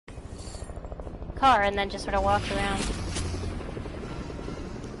car and then just sort of walked around.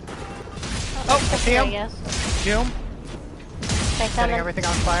 Oh, I see him! I guess. Zoom. Okay, Setting everything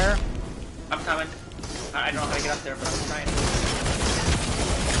on fire. I'm coming. I don't know how to get up there, but I'm trying.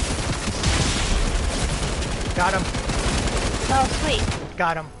 Got him. Oh, sweet.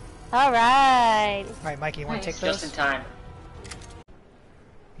 Got him. Alright. Alright, Mikey, you want to take Just those? in time.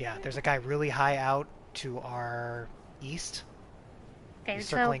 Yeah, there's a guy really high out to our east. Okay, He's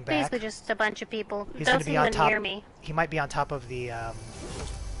so circling back. basically just a bunch of people. He's Don't going to be see on one top. near me. He might be on top of the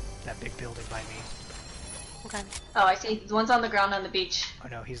that big building by me. Okay. Oh, I see. The one's on the ground on the beach. Oh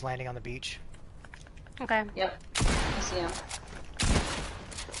no, he's landing on the beach. Okay. Yep. I see him.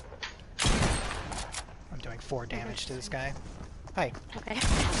 I'm doing 4 damage to this guy. Hi. Okay.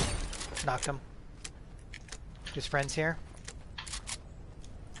 Knocked him. His friends here.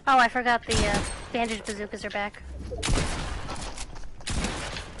 Oh, I forgot the bandage bazookas are back.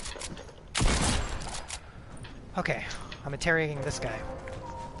 Okay, I'm interrogating this guy.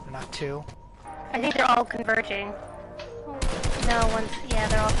 Knocked 2. I think they're all converging. No, yeah,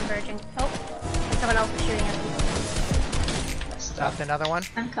 they're all converging. Oh, someone else is shooting at them. Knocked another one.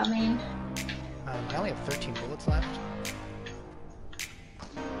 I'm coming. I only have 13 bullets left.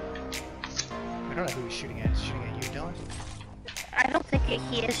 I don't know who he's shooting at. Is he shooting at you, Dylan? I don't think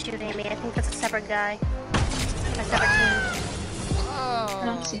he is shooting at me. I think that's a separate guy. A separate team. Oh, I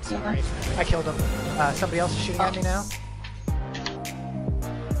don't see him. sorry. I killed him. Somebody else is shooting at me now.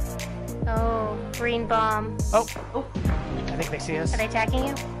 Oh, green bomb. Oh! I think they see us. Are they attacking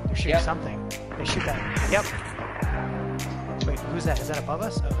you? They're shooting something. They shoot that. Yep. Wait, who's that? Is that above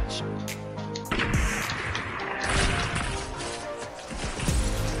us? Oh, that's shooting.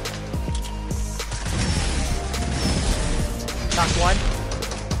 Knocked 1.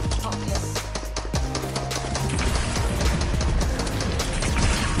 Oh, yeah.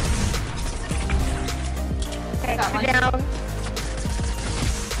 Okay, Got 2 one. down.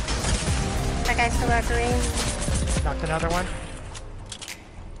 That guy's still got green. Knocked another one.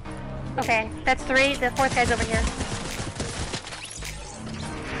 Okay, that's 3. The 4th guy's over here.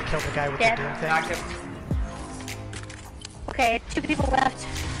 Killed the guy with Dead. the doom thing. Knocked him. Okay, 2 people left.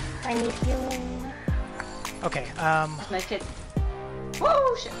 I need healing. Okay, My kid.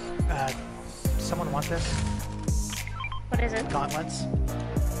 Whoa, shit. someone want this? What is it? Gauntlets.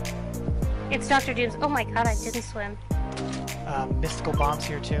 It's Dr. Doom's. Oh my god, I didn't swim. Mystical bombs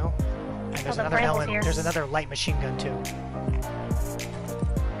here too. And there's the another brambles here. there's another light machine gun too.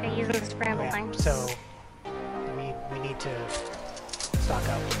 Okay, using the scramble Yeah, thing. so we need to stock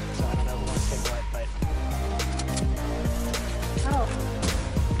up. So I don't know who wants to take what, but Oh.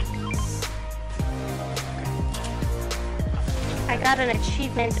 I got an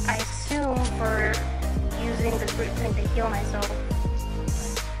achievement, I assume, for using the brute thing to heal myself.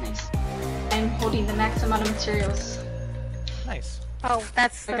 Nice. I'm holding the max amount of materials. nice. Oh,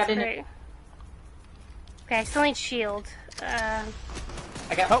 that's I got in great. Okay, I still need shield. I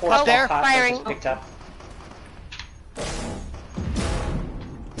got Oh, 4 up there. small pots I Firing. just picked up.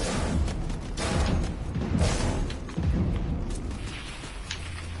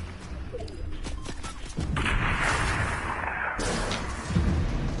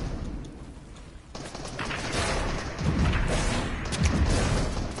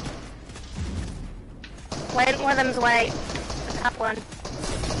 One of them's white. The top one.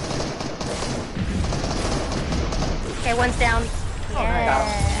 Okay, one's down.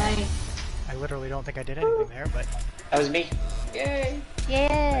 Yeah. Nice. I literally don't think I did anything there, but That was me. Yay! Yeah.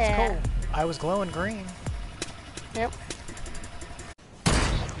 that's cool. I was glowing green. Yep.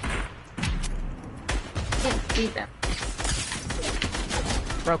 Can't beat them.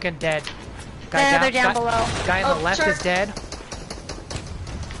 Broken, dead. Guy They're down guy, below. Guy on Oh, the left sure. is dead.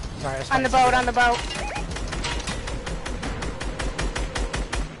 Sorry, I just On the wanted to boat, on the boat.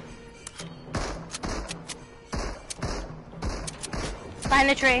 Behind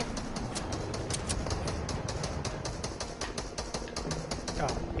the tree.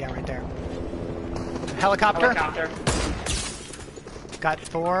 Oh, yeah, right there. Helicopter. Helicopter. Got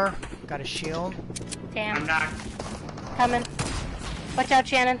Thor. Got a shield. I'm Damn. knocked. Coming. Watch out,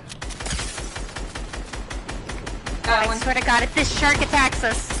 Shannon. Got I one. swear to God, if this shark attacks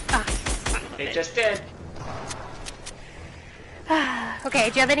us. They just did. Okay,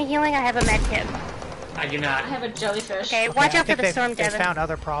 do you have any healing? I have a med kit. I do not. I have a jellyfish. Okay, Okay, watch I out for think the they've- storm, They Devin. found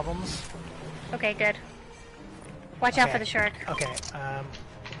other problems. Okay, good. Watch out Okay. for the shark. Okay,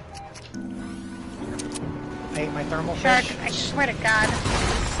 I ate my thermal Shark, fish. I swear to God.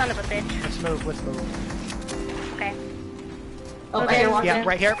 Son of a bitch. Let's move, let's move. Okay. Oh, Okay. I hear one. Yeah,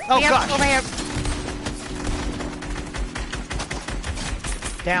 right here. Oh Yep, gosh! over here.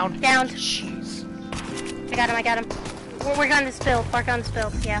 Down. Down. Jeez. I got him. We're on this build. Park on this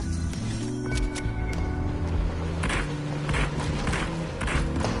build. Yeah.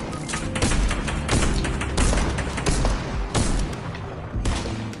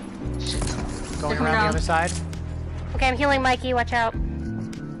 Going around the other side. Okay, I'm healing Mikey. Watch out.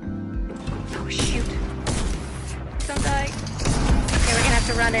 Oh, shoot. Don't die. Okay, we're gonna have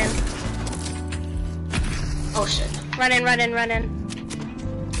to run in. Oh shit. Run in, run in, run in.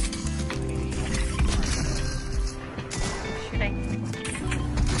 Shooting.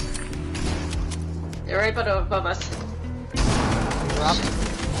 They're right above us. We're up.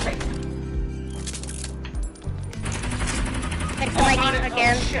 Right. Next to Mikey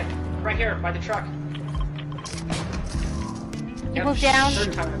again. Oh shit! Right here, by the truck. You moved down.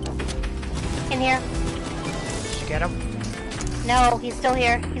 In here. Did you get him? No, he's still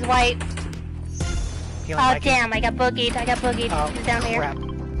here. He's white. Healing Oh Mikey. damn, I got boogied. Oh, He's down here. crap.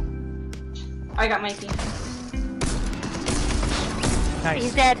 I got Mikey. Nice.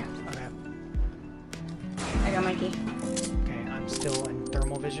 He's dead. Okay. I got Mikey. Okay, I'm still in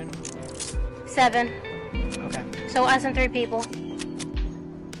thermal vision. 7. Okay. So us and 3 people.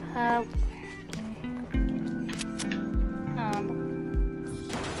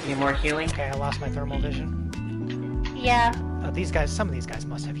 Need more healing? Okay, I lost my thermal vision. Yeah. These guys, some of these guys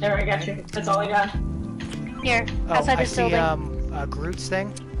must have There, I healing, got right? you. That's all I got. Here. Oh, Outside I this see building. Groot's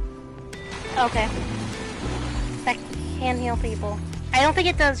thing. Okay. That can heal people. I don't think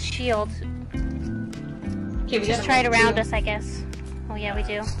it does shield. Okay, we Just got try it him around too. us, I guess. Oh yeah, we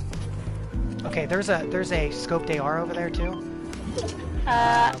do. Okay, there's a scoped AR over there too.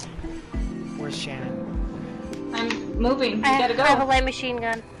 Where's Shannon? I'm moving. We I gotta go. have a light machine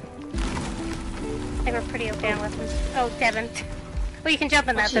gun. I think we're pretty okay on weapons. Oh, Devin. Well, you can jump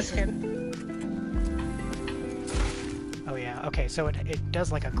in that. That's good. Oh yeah. Okay, so it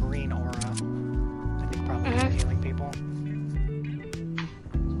does like a green aura. I think probably for healing people.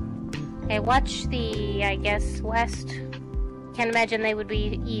 Okay, watch the, I guess, west. Can't imagine they would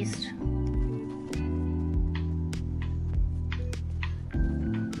be east.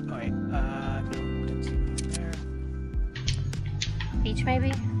 Oh wait. No, didn't see one there. Beach,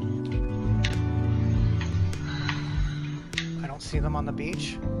 maybe? I don't see them on the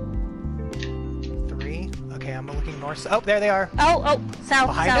beach. 3. Okay, I'm looking north. Oh, there they are. Oh, south,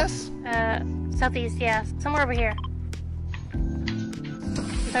 Behind south. us? Southeast, yeah. Somewhere over here. I'm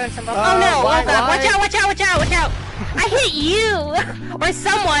throwing some bombs. Oh, Oh no! why- Oh god! why? Watch out! Watch out! Watch out! Watch out! I hit you! Or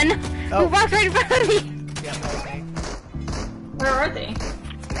someone Oh. who walked right in front of me! Yeah, that was me. Where are they?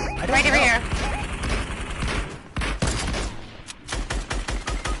 I don't Right over know. here.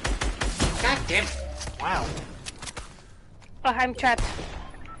 God damn it. Wow. Oh, I'm trapped.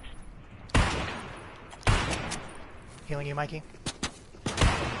 Healing you, Mikey.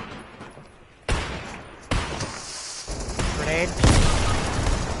 Grenade.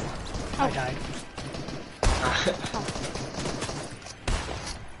 I died.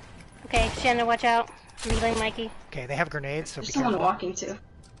 Okay, Shannon, watch out. I'm healing Mikey. Okay, they have grenades, so There's be someone careful. walking too.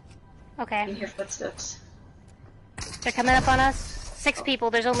 I can Okay. hear footsteps. They're coming up on us. 6 people.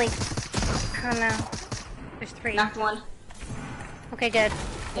 There's only... Oh no. There's 3. Knocked one. Okay, good.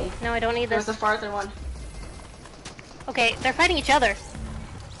 Okay. No, I don't need There's this. the farther one. Okay, they're fighting each other.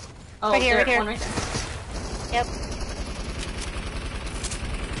 Oh, Right here, there, right here. one right there. Yep.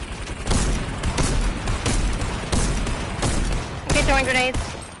 Okay, throwing grenades.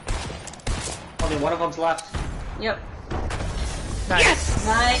 Only one of them's left. Yep. Nice. Yes!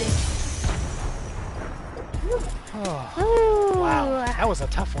 Nice. Oh, Ooh. wow, that was a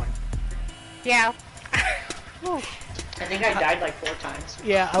tough one. Yeah. Ooh. I think I died like 4 times.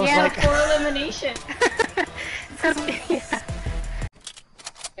 Yeah, I was Yeah, like, For elimination. Yeah.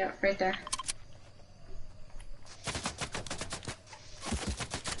 Yeah, right there.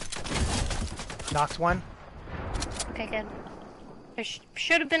 knocked one. Okay, good. There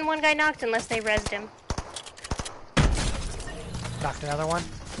should have been one guy knocked unless they rezzed him. Knocked another one.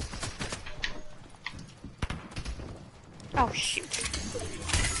 Oh, shoot.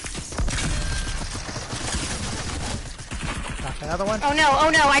 Knocked another one. Oh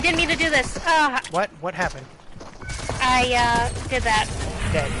no, I didn't mean to do this. What? What happened? I, did that.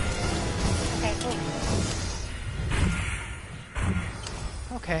 Dead. Okay, cool.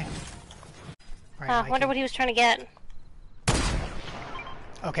 Okay. All right, Wonder Mikey. what he was trying to get.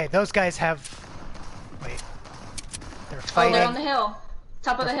 Okay, those guys have... Wait. They're Oh, fighting. they're on the hill.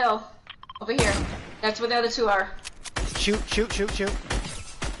 Top of the hill. Over here. That's where the other 2 are. Shoot, shoot, shoot, shoot.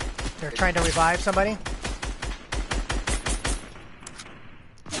 They're trying to revive somebody.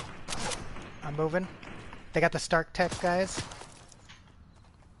 I'm moving. They got the Stark Tech guys.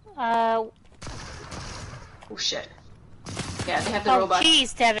 Oh shit. Yeah, they have the Oh, robot.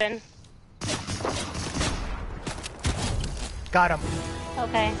 jeez, Devin. Got him.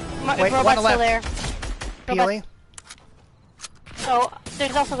 Okay. Wait, one Robot's still there. left. Robot- Peely. Oh,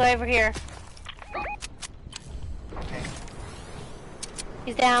 there's also a guy over here. Okay.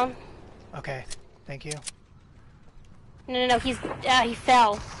 He's down. Okay. Thank you. No, he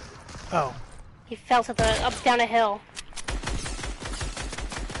fell. Oh. He fell to down a hill.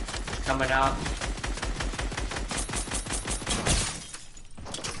 Coming out.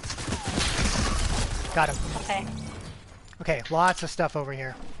 Got him. Okay. Okay, lots of stuff over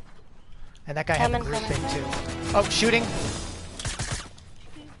here. And that guy had the Coming, group coming, thing too. Oh, shooting.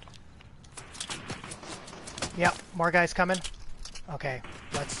 Yep, more guys coming. Okay,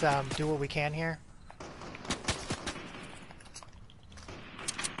 let's do what we can here.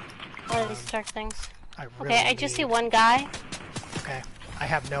 One of these dark things. I really Okay, I just see one guy. Okay, I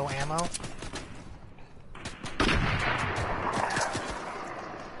have no ammo.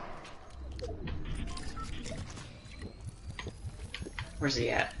 Where's he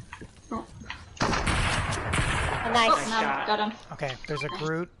at? Oh, Oh, nice. oh no, shot. got him. Okay, there's a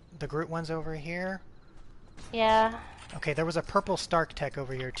Groot. The Groot one's over here. Yeah. Okay, there was a purple Stark Tech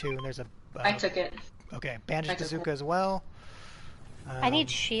over here too, and there's a. I took it. Okay, bandaged I took bazooka as well. I need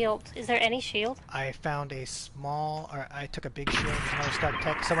shield. Is there any shield? I found a small, or I took a big shield. There's another Stark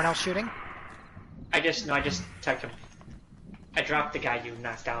Tech. Someone else shooting? I just took him. I dropped the guy you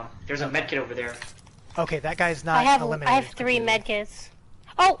knocked down. There's a medkit over there. Okay, that guy's not I have eliminated. 3 completely. medkits.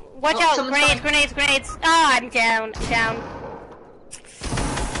 Oh, watch Oh, out! someone's Grenades, coming. grenades, grenades! Ah, I'm down. I'm down.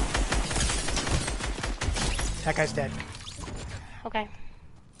 That guy's dead. Okay.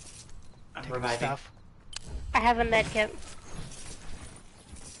 I'm Taking reviving. stuff. I have a medkit.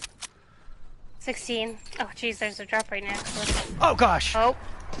 16. Oh, jeez, there's a drop right next to us. Oh gosh. Oh,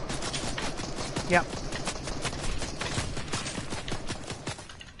 Yep.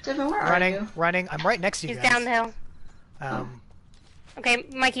 Devin, where are Running, you? running. I'm right next to you he's guys. down the hill. Okay,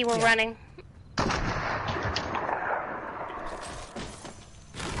 Mikey, we're Yeah. running.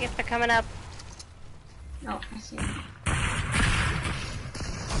 Yep, they're coming up. Oh, I see.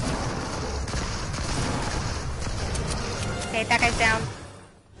 Okay, that guy's down.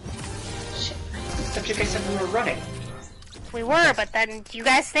 Shit. Except you guys said we were running. We were, but then you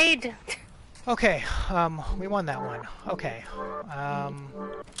guys stayed. Okay, we won that one. Okay.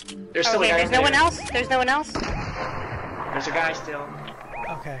 There's still a Okay, guy there's over no one there. else? There's no one else? There's a guy still.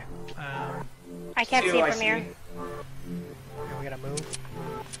 Okay. I can't see Two, I from here. Okay, we gotta move.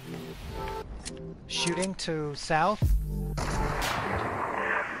 Shooting to south. Oh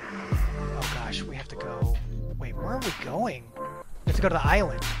gosh, we have to go. Wait, where are we going? We have to go to the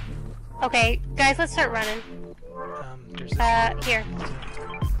island. Okay, guys, let's start running. There's this Here.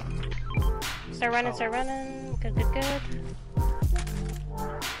 Start running, Oh. start running. Good, good, good.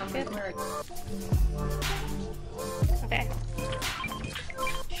 I'm where Okay.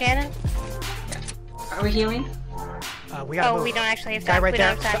 Shannon? are we healing? we gotta Oh, move. we don't actually have Guy time. right We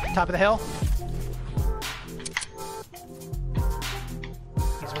there, don't have time. top of the hill.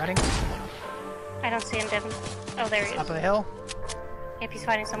 He's running. I don't see him, Devin. Oh, there he Top is. of the hill. Yep, he's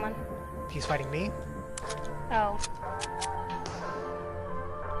fighting someone. He's fighting me. Oh.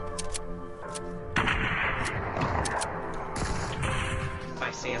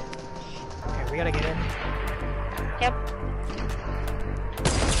 I see him. Okay, we gotta get in. Yep.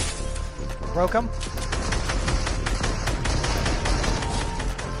 Broke him.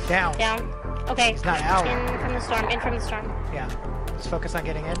 Down. Down. Okay. He's not out. In from the storm. In from the storm. Yeah. Let's focus on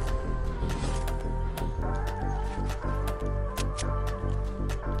getting in.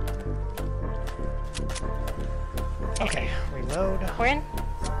 Okay, reload. We're in?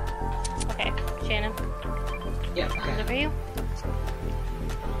 Okay, Shannon. Yep. Is it for you?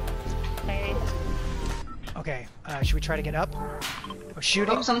 Okay. Okay, should we try to get up? Oh,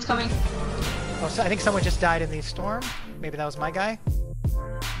 shooting. Oh, someone's coming. Oh, so I think someone just died in the storm. Maybe that was my guy.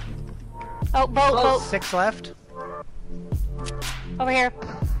 Oh, boat, Oh. boat. 6 left. Over here.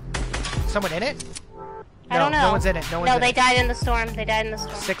 Someone in it? I don't know. No one's in it. No one's No, in they it. died in the storm. They died in the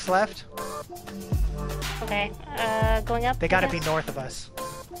storm. 6 left. Okay. Going up. They I gotta be guess? north of us.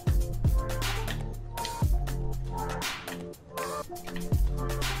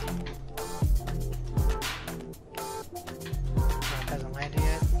 Hasn't landed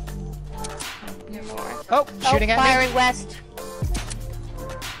yet. North. Oh, shooting oh, at me. firing west.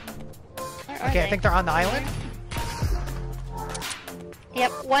 Where are Okay, they? I think they're on the island.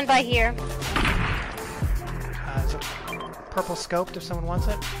 Yep, one by here. There's a purple scoped if someone wants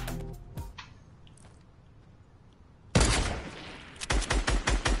it.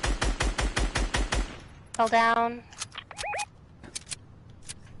 fell down.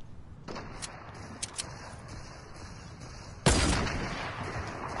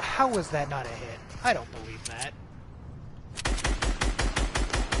 How was that not a hit? I don't believe that.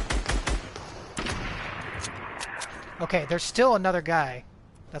 Okay, there's still another guy.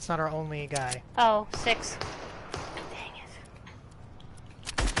 That's not our only guy. Oh, 6. Dang it.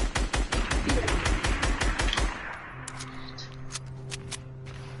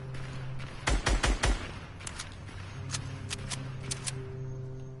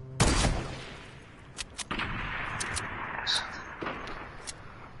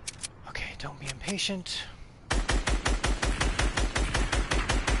 Okay, don't be impatient.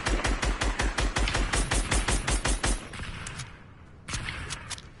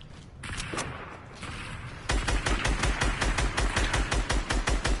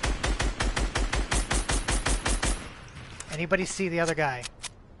 Anybody see the other guy?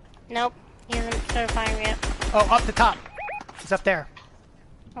 Nope, he hasn't started firing yet. Oh, up the top. He's up there.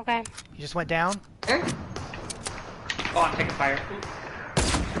 Okay. He just went down. There? Oh, I'm taking fire.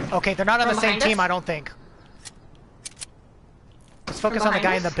 Okay, they're not on From the same behind us? team, I don't think. Let's focus on the behind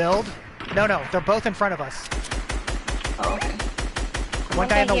guy in the us? build. No, they're both in front of us. Oh, okay. One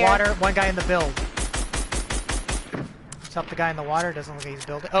guy in the here. water, one guy in the build. Let's help the guy in the water. Doesn't look like he's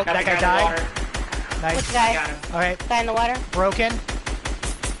building. Oh, Got that the guy in died. the water. Nice. Which I guy? got him. Alright, Guy in the water? broken.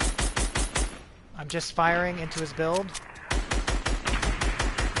 I'm just firing into his build.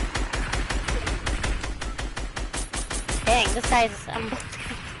 Dang, this guy's...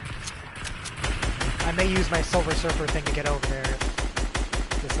 I may use my Silver Surfer thing to get over there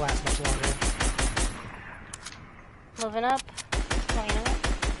if this lasts much longer. moving up. Oh, you know what?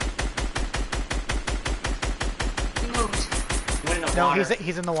 He moved. Went in the No, water.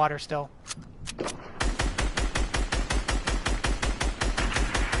 he's in the water still.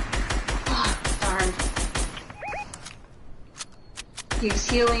 Ah, darn. He's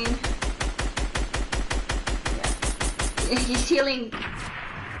healing. Yeah. He's healing.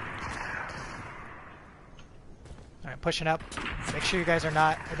 Alright, pushing up. Make sure you guys are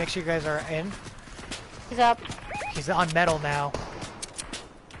not. Make sure you guys are in. He's up. He's on metal now.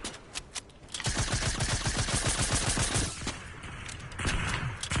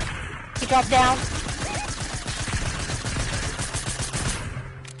 He dropped down.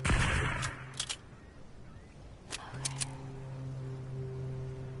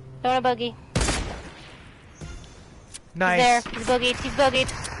 Throw in a buggy. Nice. He's there. He's boogied. He's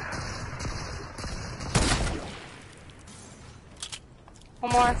boogied.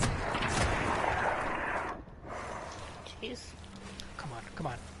 One more. Jeez. Come on, come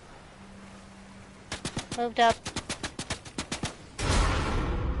on. Moved up.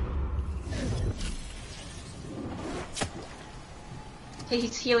 Hey,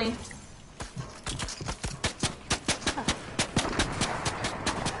 he's healing.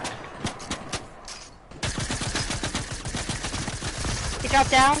 He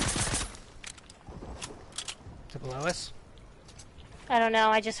dropped down. To below us. I don't know.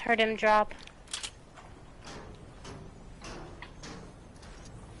 I just heard him drop.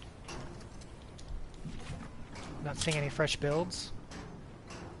 Not seeing any fresh builds.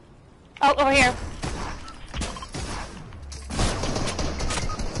 Oh, over here.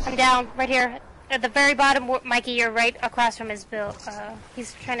 I'm down, right here. At the very bottom, Mikey, you're right across from his build.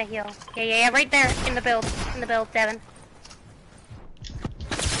 He's trying to heal. Yeah, right there, in the build. In the build, Devin.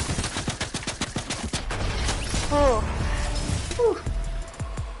 Ooh. Whew.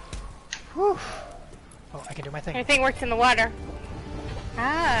 Whew. Oh, I can do my thing. Everything works in the water.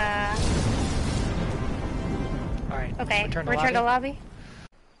 Ah. Alright, Okay, return to return to lobby. lobby.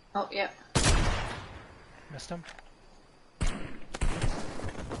 Oh, yeah. Missed him.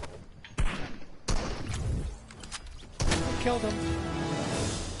 Killed him.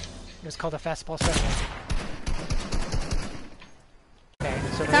 It was called a fastball special. Okay,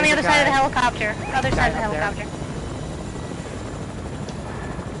 so It's on the there's other a side of the guy- helicopter. Other side of the up there. helicopter.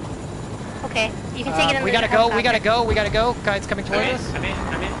 Okay, you can take it in we the gotta go, we gotta go, we gotta go. Guys coming I'm towards in, us. I'm in,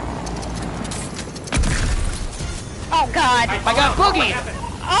 I'm in. Oh god! I got boogied!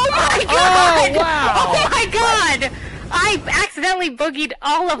 Oh my god! Oh, wow. Oh my god! I accidentally boogied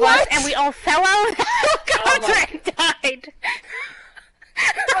all of us and we all fell out of the helicopter and died.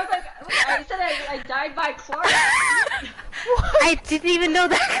 I was like, I said I died by Clark. I didn't even know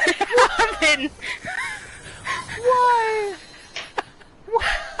that could happen. Why?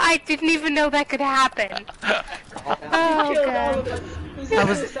 I didn't even know that could happen. Oh Killed all god. of us. It was I a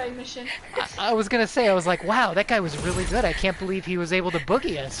was- suicide mission. I was gonna say, I was like, wow, that guy was really good. I can't believe he was able to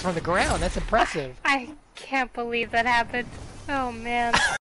boogie us from the ground. That's impressive. I can't believe that happened. Oh man.